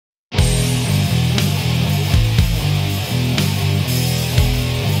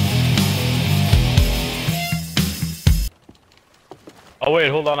Oh wait,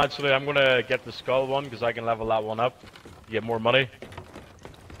 hold on. Actually, I'm gonna get the skull one because I can level that one up. Get more money.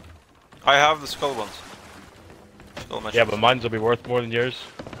 I have the skull ones. Skull missions. Yeah, but mine's will be worth more than yours.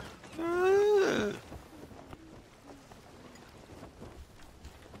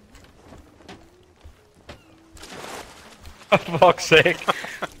 For fuck's sake.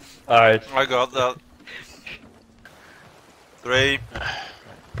 Alright. I got that. 3,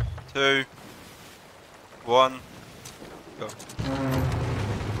 2, 1, go.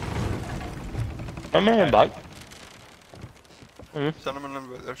 I'm in back. Cinnamon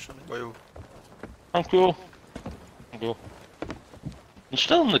about there, Sonny. Wow. I'm cool. I'm cool. I'm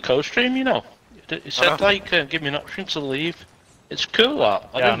still in the co-stream, you know. It said like, give me an option to leave. It's cool that.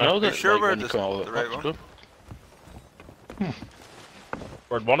 I didn't know that. Sure, like, we're when you come out of it, the right that's one? good.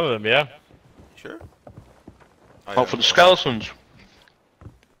 We're one of them, yeah. Sure. Oh, for the skeletons.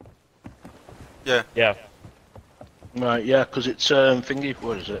 Yeah. Yeah. Right, yeah, because it's thingy.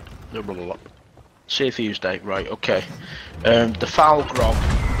 What is it? Sea of Thieves Day. Right, okay. The Foul Grog,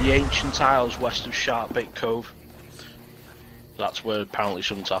 the ancient isles west of Sharkbait Cove. That's where apparently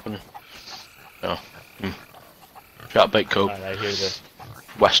something's happening. Oh. Sharkbait Cove. Alright, I hear this.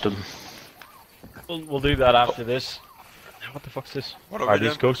 Western. We'll do that after this. What the fuck's this? What Are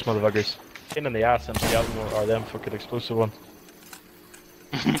these ghost motherfuckers? Pain in the ass, and the other one are them fucking explosive one.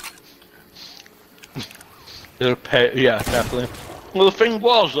 Yeah, definitely. Well, the thing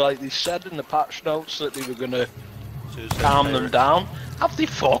was, like, they said in the patch notes that they were gonna calm them down. Have they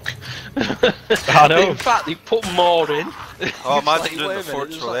fuck? I know. In fact, they put more in. Oh, It's imagine like, doing wait the a minute,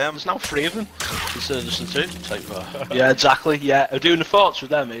 forts there's for like- them. There's now 3 of them. Instead of just the 2. It's like, yeah, exactly, yeah. Doing the forts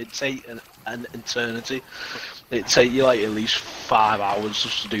with them, it'd take an eternity. It'd take you, like, at least 5 hours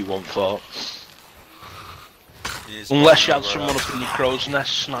just to do one fort. Unless you had someone up in the crow's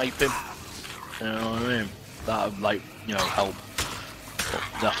nest sniping. You know what I mean? That would, like, you know, help. But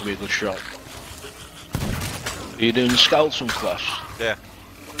it'd have to be a good shot. Are you doing the skeleton flesh? Yeah.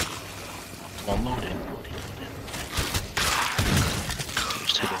 Come on, load in.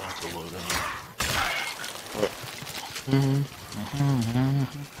 Just take it out to load in.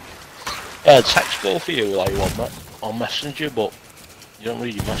 Yeah, text go for you like one on Messenger, but you don't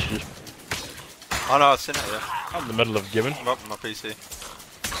read your messages. Oh no, it's in it, yeah. I'm in the middle of giving. I'm up on my PC.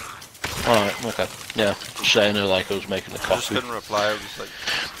 Alright, okay. Yeah, just saying it like I was making a I just coffee. couldn't reply, I was like,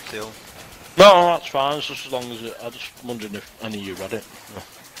 still. No, that's fine, it's just as long as I just wondering if any of you read it.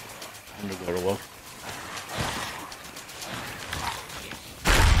 I wonder where it was.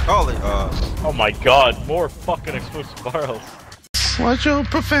 Holy, Oh my god, more fucking explosive barrels. What's your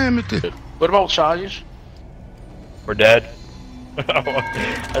profanity? What about charges? We're dead.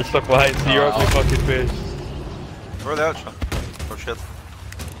 I stuck behind the ugly fucking face. where are they out, Sean? Oh shit.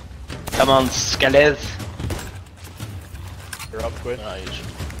 Come on, skeletons. You're up, Quinn. Nice.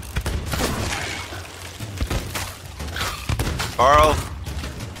 Barrel!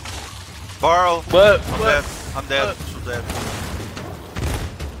 Barrel! What? I'm dead. I'm dead. I'm dead.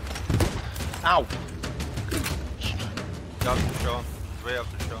 Ow. After Sean. Way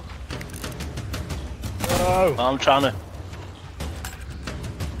after Sean. Oh! I'm trying to.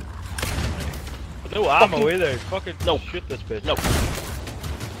 No ammo either. Fucking no. Shoot this bitch. No.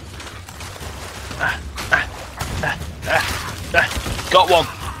 Got one.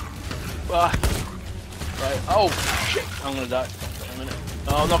 Right. Oh shit! I'm gonna die. Wait a minute.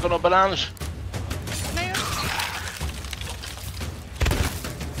 Oh, I'm knocking up bananas.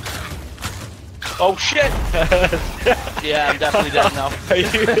 Oh shit! Yeah, I'm definitely dead now. Are you?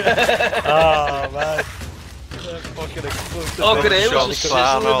 Oh man. That fucking explosive. Oh, good, it Shot was a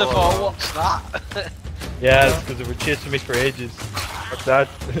clan sizzle in the all fall. over. What's that? Yeah, it's because they were chasing me for ages. What's that?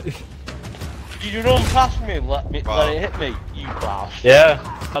 Did you run past me and let Wow. it hit me? You bastard.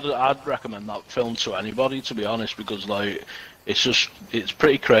 Yeah. I'd recommend that film to anybody, to be honest, because like it's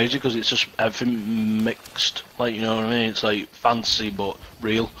pretty crazy because it's just everything mixed, like, you know what I mean? It's like fancy but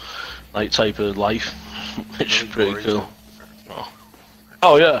real, like, type of life, which is pretty cool.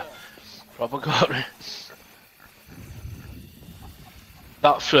 Oh yeah, proper got it.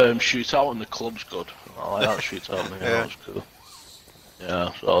 That shootout in the club's good. I like that shootout, man. Yeah. That was cool. Yeah,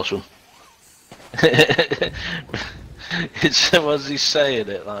 it's awesome. It's what's he saying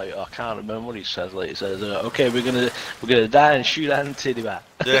it like? I can't remember what he says. Like he says, "Okay, we're gonna die and shoot at titty bat."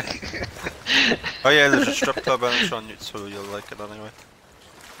 Yeah. Oh yeah, there's a strip club in it, on you, so you'll like it anyway.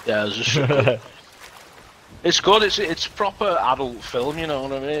 Yeah, it's just it's good. It's proper adult film, you know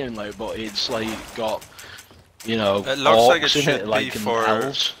what I mean? Like, but it's like got, you know, It looks like it orcs in should it, like be in for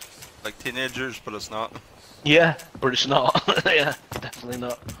elves. like teenagers, but it's not. Yeah, but it's not. Yeah, definitely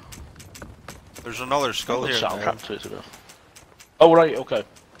not. There's another skull here. Soundtrack to it, though. Oh right, okay.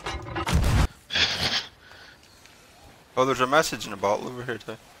 Oh, there's a message in a bottle over here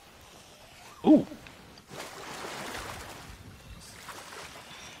too. Ooh.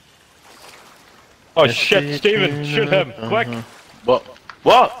 Oh shit, Steven, shoot him, quick! What?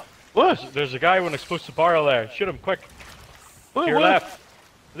 What? What? There's a guy with an explosive barrel there. Shoot him, quick. Where, To your where? left.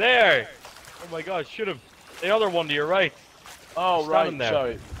 There! Oh my god, shoot him. The other one to your right. Oh Standing right, there.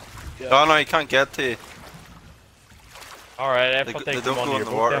 sorry. No, no, you can't get to you. Alright, I They thought go- they they come don't go onto in your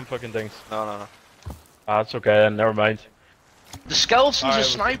the boat, water. them fucking things. No, no, no. Ah, that's okay then, never mind. The skeletons Alright, are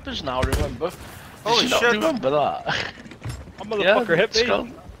snipers now, remember? Holy Did you not shit. remember that? That motherfucker hit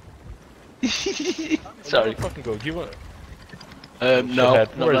me. Sorry. Fucking go. Do you want? No,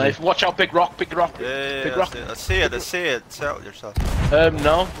 Shithead. no Where is knife. Watch out, big rock, big rock. Yeah, Big yeah, rock. I see it, I see it. Settle yourself.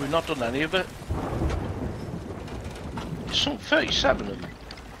 No, we've not done any of it. There's some 37 of them.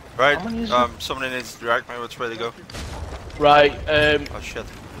 Right, How many is there? somebody needs to direct me which way to go. Right, Oh shit.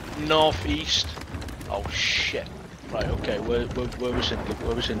 northeast. Oh shit. Right, okay, where we sinking?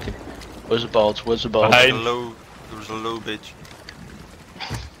 Where we sinking? Where's the boards? Where's the boards? Behind. There was a low beach.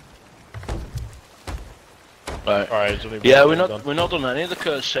 Right. Alright, it's only Yeah, one we're thing not done any of the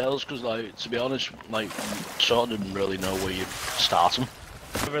cursed sales because, like, to be honest, like, sort of didn't really know where you'd start them.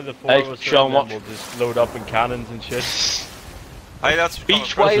 done. The four Hey, of us Sean, and then we'll just load up in cannons and shit. Hey, that's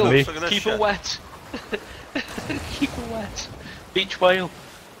Beach coming whale, across. me. Look at this keep shit. it wet. Keep it wet. Beach whale.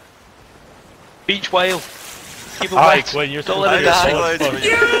 Beach whale. Keep it Alright, wet. Quinn, you're Don't so let it Hey, die. single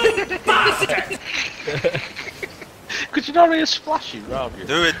Could you not really splash it around you?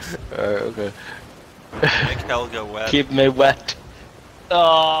 Do it. Okay. Make Helga wet. Keep me wet.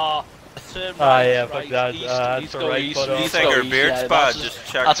 Oh, turn right, yeah, fuck right, that. east, That's east, the go right east, foot off. You east, think go her east, beard's yeah, bad? that's Just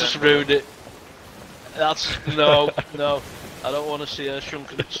check That's that. just ruined it. That's no. I don't want to see a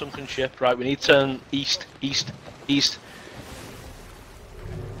sunken ship. Right, we need to turn east.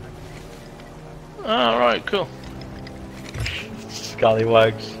 Alright, cool.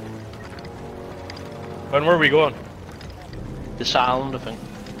 Scallywags. When were we going? This island, I think.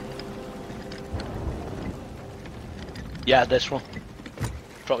 Yeah, this one.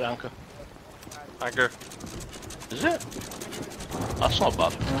 Drop the anchor. Anchor. Is it? That's not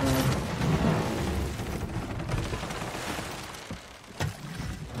bad.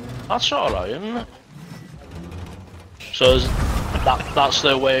 That's alright, isn't it? So that's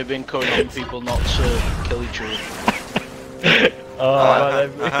their way of encouraging people not to kill each other. Oh,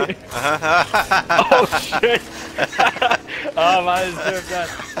 man, oh shit! Oh man, I deserve that.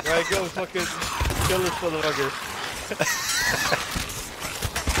 Right, go fucking kill this motherfucker.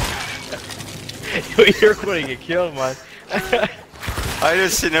 You're going to get killed, man. I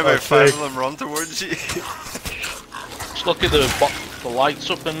just seen about Oh, 5 sick. of them run towards you. Just look at the lights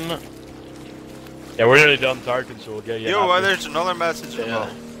up in it. Yeah, we're nearly done targeting, so we'll get you. Yo, happy. there's another message as Yeah. well.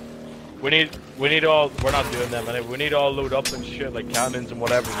 We need all. We're not doing them. We need all load up and shit like cannons and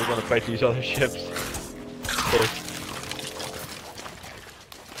whatever. We're gonna fight these other ships. Okay.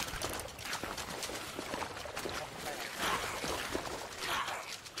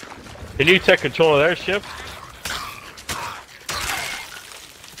 Can you take control of their ship?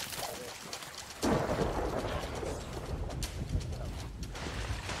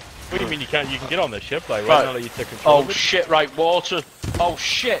 What do you mean you can't? You can get on the ship, like right now that you take control Oh of it. shit! Right, water. Oh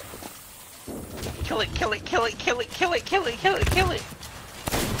shit! Kill it! Kill it! Kill it! Kill it! Kill it! Kill it! Kill it! Kill it!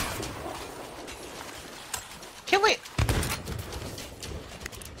 Kill it!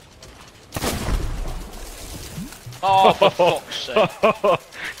 Oh, for fuck's sake!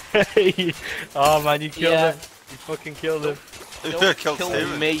 Hey! Oh man, you killed Yeah. him. You fucking killed him. Don't Killed kill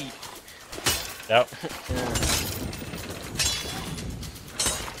Steven. me! Yep.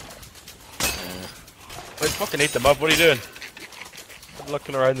 Wait, fucking eat them up. What are you doing? I'm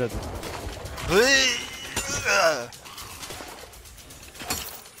looking around it.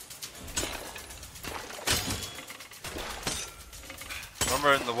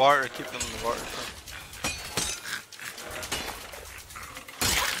 Remember in the water, keep them in the water.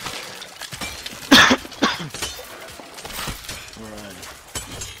 Right.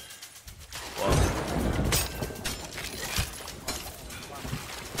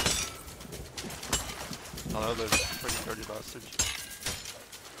 I know those freaking dirty bastards.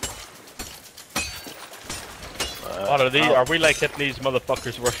 What are these? Are we like hitting these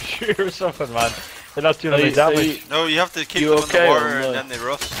motherfuckers worth a shoot or something, man? They're not doing any damage. No, you have to keep You them okay, in the water or and no? then they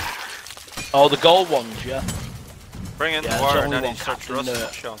rust. Oh, the gold ones, yeah. Bring in Yeah, the there's water and only then one he starts captain rusting,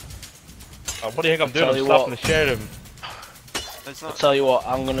 there. Sean. What do you think I'm doing? tell I'm you slapping what. the shit out of him. It's I'll not. tell you what,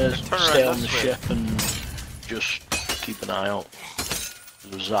 I'm gonna Turn stay around on the this way. ship and just keep an eye out.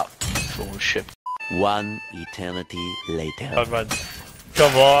 There's that throwing ship. One eternity later. Come on, man.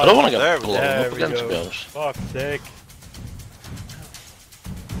 Come on. I don't want to There get we blown go. up There we again, to go. be honest. Fuck's sake.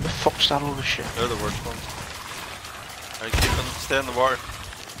 The fuck's that other shit? They're the worst ones. Alright, keep them, stay in the water.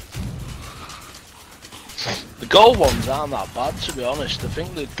 The gold ones aren't that bad, to be honest. I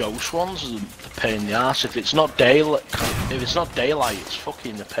think the ghost ones are the pain in the ass. If it's not daylight, it's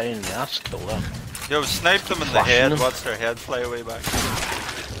fucking the pain in the ass to kill them. Yo, snipe them in the Flashing head, them. watch their head fly away back.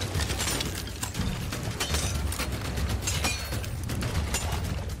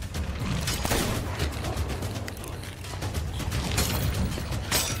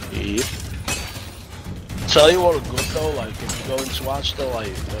 Yep. Tell you what are good though, like if you go into Asda, like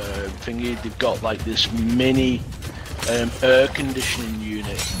thingy, they've got like this mini air conditioning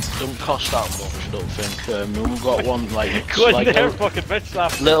unit. Don't cost that much, I don't think. We've got one like it's Go in like there, a fucking bitch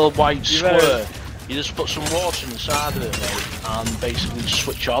slap. little white You square. better- You just put some water inside of it, mate, and basically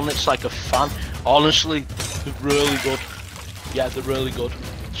switch on. It's like a fan. Honestly, they're really good. Yeah, they're really good.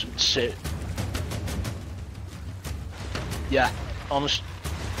 Sit. Yeah, honest.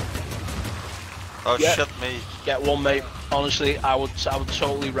 Oh Yeah. shit me. Get one, mate. Honestly, I would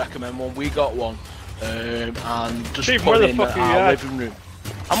totally recommend one. We got one, and just Steve, put where it the in fuck are you our at? living room.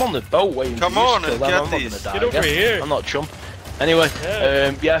 I'm on the boat waiting Come for you on to kill and them. get I'm not these. gonna die Get over again. here. I'm not a chump. Anyway,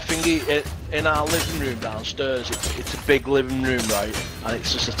 Yeah. yeah, thingy, in our living room downstairs, it's a big living room, right? And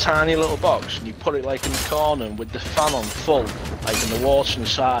it's just a tiny little box, and you put it like in the corner, and with the fan on full, like in the water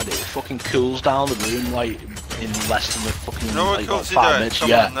inside it, it fucking cools down the room, like in less than a fucking You know what like, cools you 5 down? minutes.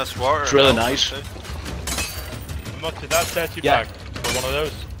 Someone Yeah, in this water. it's really and nice. help How much did that set you Yeah. back for one of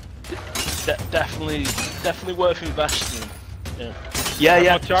those? definitely worth investing in. Yeah. Yeah, How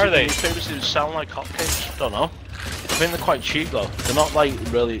yeah. much are they? Previously, they sound like hotcakes. Don't know. I think they're quite cheap though. They're not like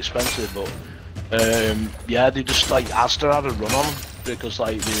really expensive, but yeah, they just like Asda had a run on them because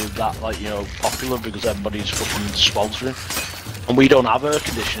like they're that like popular because everybody's fucking sponsoring, and we don't have air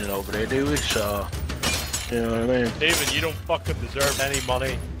conditioning over here, do we? So you know what I mean. David, you don't fucking deserve any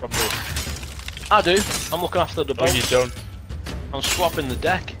money from this. I do. I'm looking after the No, boat. you don't. I'm swapping the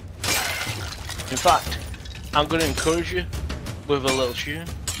deck. In fact, I'm going to encourage you with a little tune.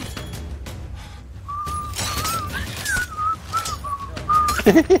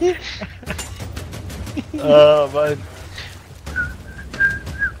 Oh man.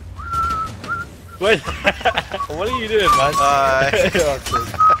 Wait. What are you doing, man?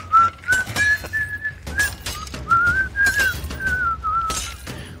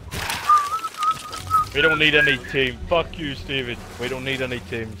 We don't need any team. Fuck you, Steven. We don't need any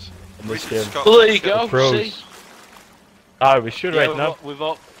teams in this game. Well, there you go. Pros. See? Ah, we should Yeah, right now. we've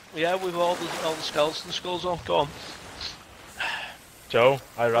all the skeleton skulls on. Go on. Joe,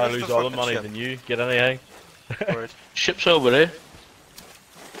 I'd rather Where's lose the all the fucking money ship? than you get anything. Word. Ship's over here.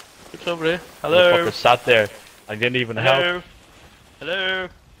 Ship's over here. Hello. Hello. Motherfucker sat there and didn't even help. Hello. Hello.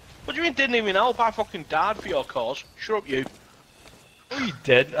 What do you mean didn't even help? I fucking died for your cause. Shut up, you. Oh, you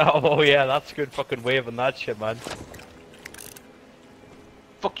did? Oh yeah, that's good fucking waving that shit, man.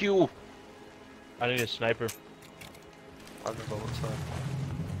 Fuck you. I need a sniper. I don't know what's that.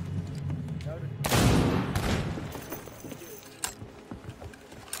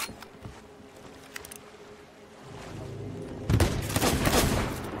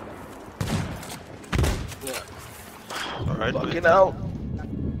 Alright, Fucking hell.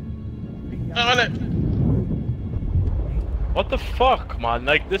 On it. What the fuck, man?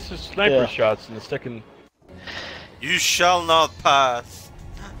 Like, this is sniper Yeah. shots and it's sticking. you shall not pass.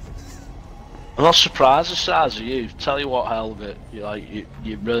 I'm not surprised the size of you. Tell you what, hell of it.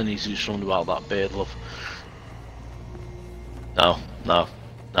 You really need to do something about that beard, love. No.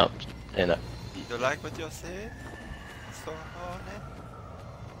 You know. You like what you say? So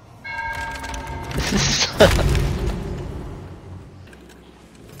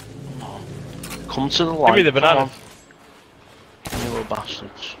Come to the light. Give me the come banana. on. You little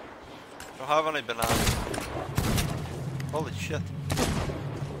bastards. don't have any bananas. Holy shit.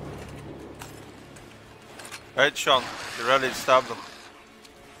 Right, Sean, you ready to stab them?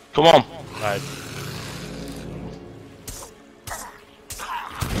 Come on. Right.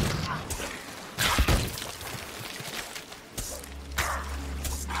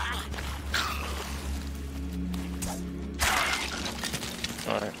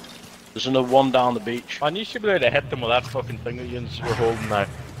 Alright. There's another one down the beach. Man, you should be able to hit them with that fucking thing that you were holding now.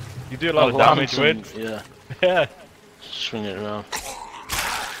 You do a lot of damage with it. Yeah. Yeah. Swing it around.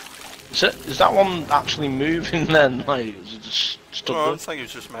 Is that one actually moving then? Like, is it just stuck Oh, I there? think he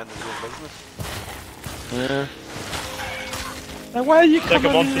was just minding his own business. Yeah. Now, why are you taking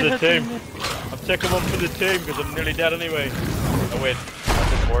coming one for here the team? hitting me? I'm taking one for the team because I'm nearly dead anyway. Oh wait, I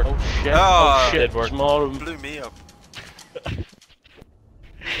took work. Oh shit! Ah, Oh shit! did work. There's more of them. blew me up.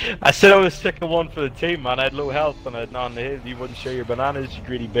 I said I was sticking one for the team, man. I had low health and I had none on the hill. You wouldn't share your bananas, you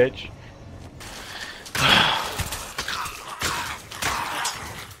greedy bitch.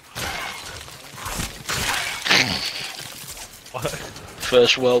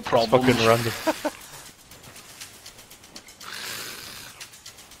 First world problems. Fucking random.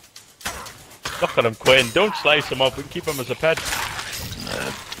 Look at him quitting. Don't slice him up. We can keep him as a pet.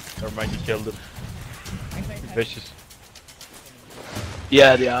 Never mind, you killed him. Vicious.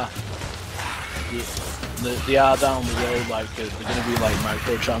 Yeah, they are. They are down the road. Like they're going to be like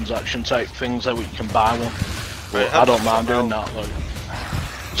microtransaction type things that we can buy one. But I don't mind doing that. Like,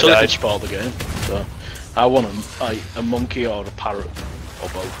 so they can spoil the game. So I want a monkey or a parrot or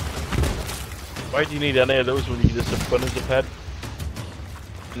both. Why do you need any of those when you can just have fun as a pet?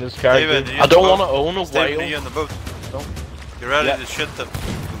 In this character? David, I don't want to own a Stay with whale. you on the boat. No. You're ready Yeah. to shoot them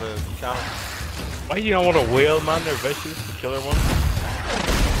with the cannon. Why do you not want a whale, man? They're vicious, the killer ones.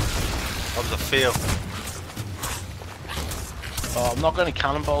 That was a fail. Oh, I'm not going to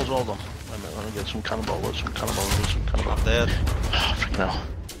cannonballs. Hold on. Wait a minute, let me get some cannonballs. Some cannonballs. Some I'm cannonballs. dead. Oh, freaking hell.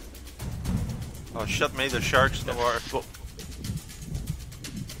 Oh shit me, there's sharks in the water.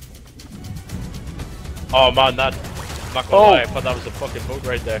 Oh man, that. I'm not gonna lie, I thought that was a fucking boat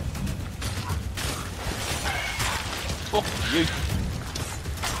right there. Fuck you.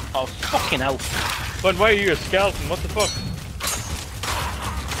 Oh, fucking hell. But why are you a skeleton? What the fuck?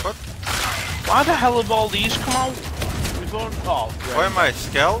 What? Why the hell have all these come out? We've already... Oh, great. Why am I a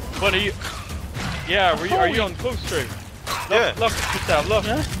skeleton? What are you? Yeah, are you on close stream? Look, Yeah. look, Gustav, look.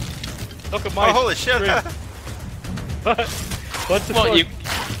 Yeah? Look at my Oh holy shit! stream. What the What, fuck? you...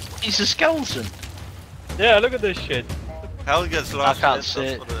 He's a skeleton. Yeah, look at this shit. Hell gets lost. can't in see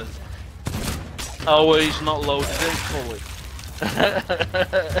that's it. what it is. Oh, well, he's not loaded in fully.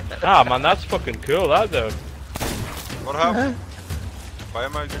 Ah man, that's fucking cool, that though. What happened? Why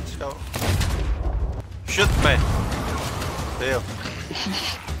am I a good skeleton? Shoot me! Fail.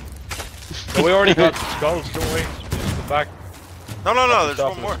 But we already got the skulls, don't we? Just go back. No, there's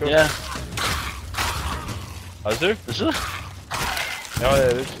Stop one and more. let's go. Yeah. Is there? Is it? No,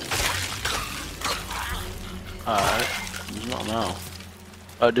 there is. Alright. There's not now.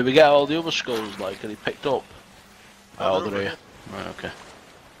 Did we get all the other skulls, like, are they picked up? Oh, Oh, they're they're over here. Right, okay.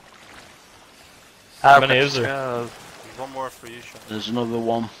 How many is there? There's one more for you, Sean. There's another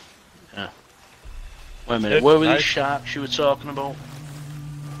one. Yeah. Wait a minute, Good, where were nice. these sharks you were talking about?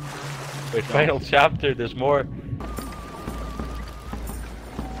 Wait, final chapter, there's more.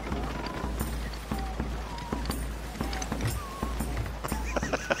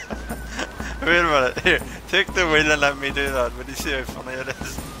 Wait a minute, here, take the wheel and let me do that. Would you see how funny it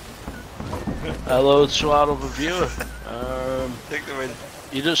is? Hello to our other viewer. Take the wheel.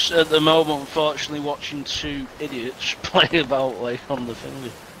 You're just at the moment, unfortunately, watching two idiots play about like on the finger,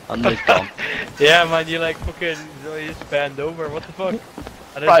 and they've gone. Yeah man, you like fucking, you just bend over, what the fuck?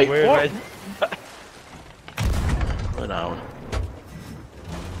 That is Right, weird, what? right? Where are we?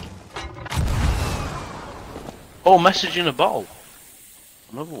 Oh, message in a bottle.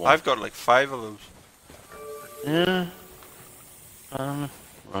 Another one. I've got like 5 of those. Yeah.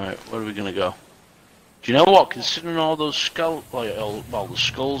 Right, where are we gonna go? Do you know what? Considering all those skull, like all the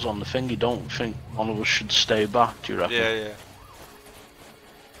skulls on the thing, you don't think one of us should stay back? Do you reckon? Yeah.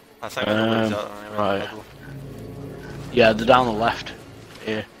 I think I know where it's at anyway. right. Yeah, they're down the left.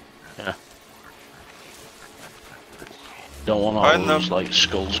 Here. Yeah. Don't want all Find those them. like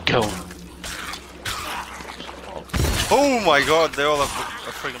skulls going. Oh my god, they all have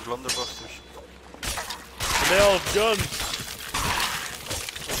friggin' blunderbusters. And they all have guns.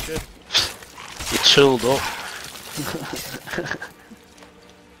 Oh shit. You're tooled up.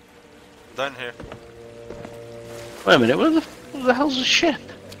 Down here. Wait a minute, where the hell's the ship?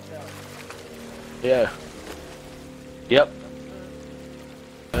 Yeah. Yep.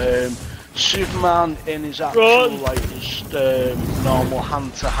 Superman in his actual Run. like just normal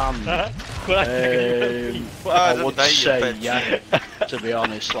hand to hand. Well, I I didn't would die, you say bitch. yeah. To be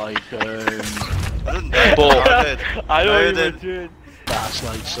honest, like I didn't die. But- I did. I know No, what you you were did. doing. that's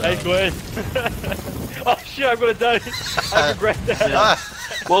like so. Hey, go ahead. Oh shit, I'm gonna die. I regret that. Yeah.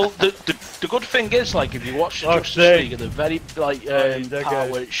 Well, the good thing is, like, if you watch the Fuck's Justice sake. League, at the very like he's that part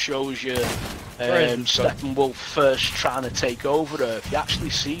guy. where it shows you Where is this guy? Steppenwolf first trying to take over Earth, you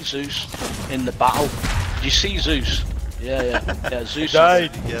actually see Zeus in the battle. Did you see Zeus? Yeah, Zeus.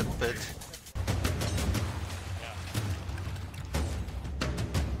 Died. Yeah, bitch.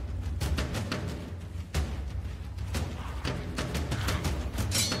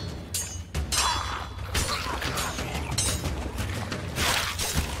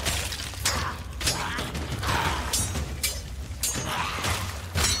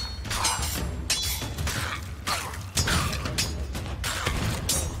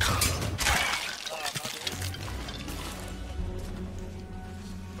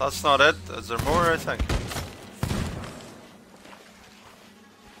 That's not it. Is there more, I think?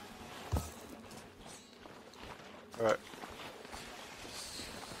 Alright.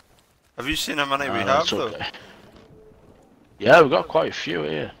 Have you seen how many we have, That's though? okay. Yeah, we've got quite a few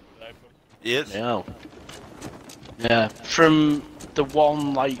here. 8? Yeah. Yeah, from the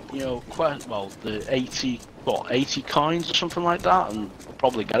one, like, you know, well, the 80 coins or something like that, and we'll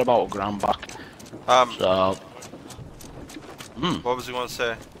probably get about $1 back. So. What was he going to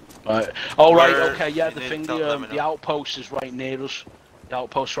say? Right. Oh, right, Where okay, yeah, you the need thing, to let me the know. outpost is right near us. The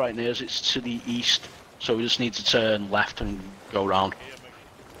outpost right near us, it's to the east, so we just need to turn left and go round.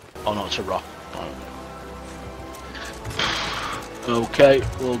 Oh, no, it's a rock. Okay,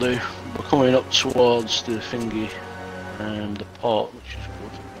 we'll do. We're coming up towards the thingy and the port, which is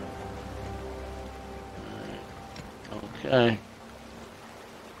good. Okay.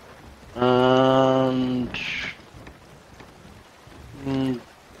 And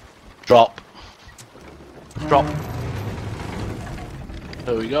drop. Drop.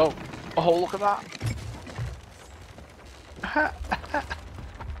 There we go. Oh, look at that.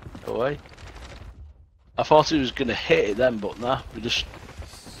 Go away. I thought he was going to hit it then, but nah, we just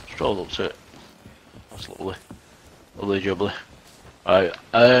strolled up to it. That's lovely. Lovely jubbly. Right,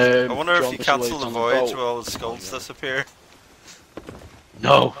 I wonder do if want you me to cancel wait the on voyage boat? will all the skulls disappear.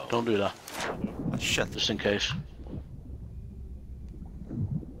 No, don't do that. Oh, shit. Just in case.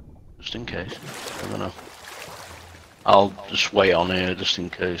 Just in case. I don't know. I'll just wait on here just in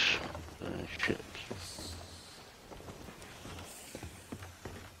case. Shit.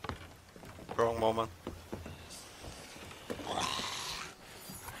 Wrong moment.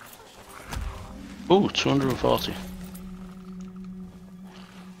 Ooh, 240.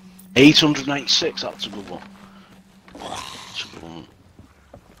 896, that's a good one. That's a good one.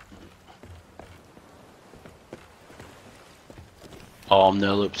 Oh, I'm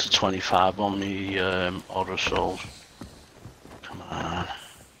nearly up to 25 on the Order Souls. Come on.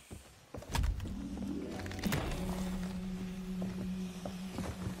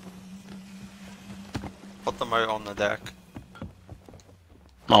 Put them out on the deck.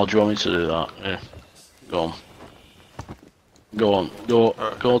 Oh, do you want me to do that? Yeah. Go on. Go on. Go.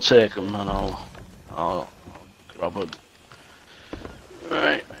 Right. Go take them, and I'll grab it.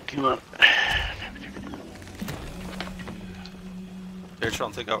 Right. Come on. You're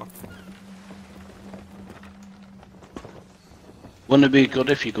trying to go. Wouldn't it be good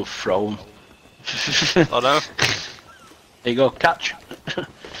if you could throw them? Oh no? There you go. Catch.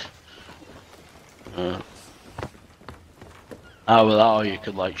 Either that, or you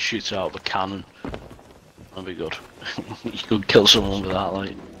could like shoot out the cannon. That'd be good. You could kill someone with that.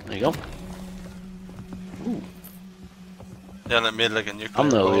 Like, there you go. Ooh. Yeah, and it made like a nuclear I'm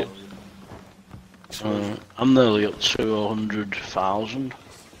nearly. explosion. I'm nearly up to 100,000.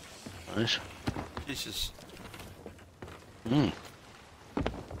 Nice. Jesus.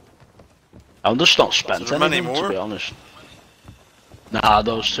 I'm just not spent there many anything, more? to be honest. Nah,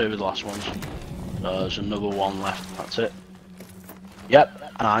 those two are the last ones. There's another one left, that's it.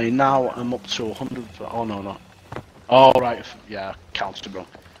 Yep, I now am up to 100. Oh no, no. Oh right, yeah, counted wrong.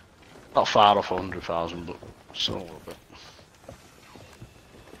 Not far off 100,000, but still a little bit.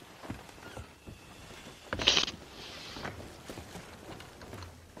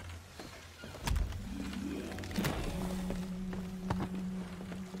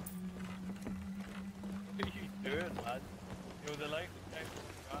 What are you doing, lad? You know, the life of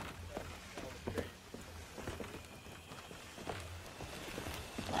time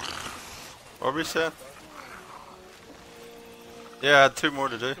What were we saying? Yeah, I had 2 more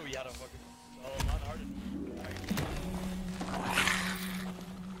to do. so we had a fucking... Oh, man, hard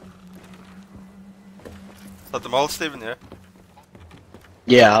Is that them all, Stephen? Yeah?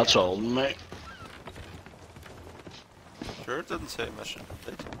 Yeah, that's all, mate. Sure, it didn't say mission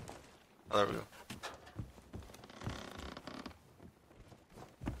complete. Oh, there we go.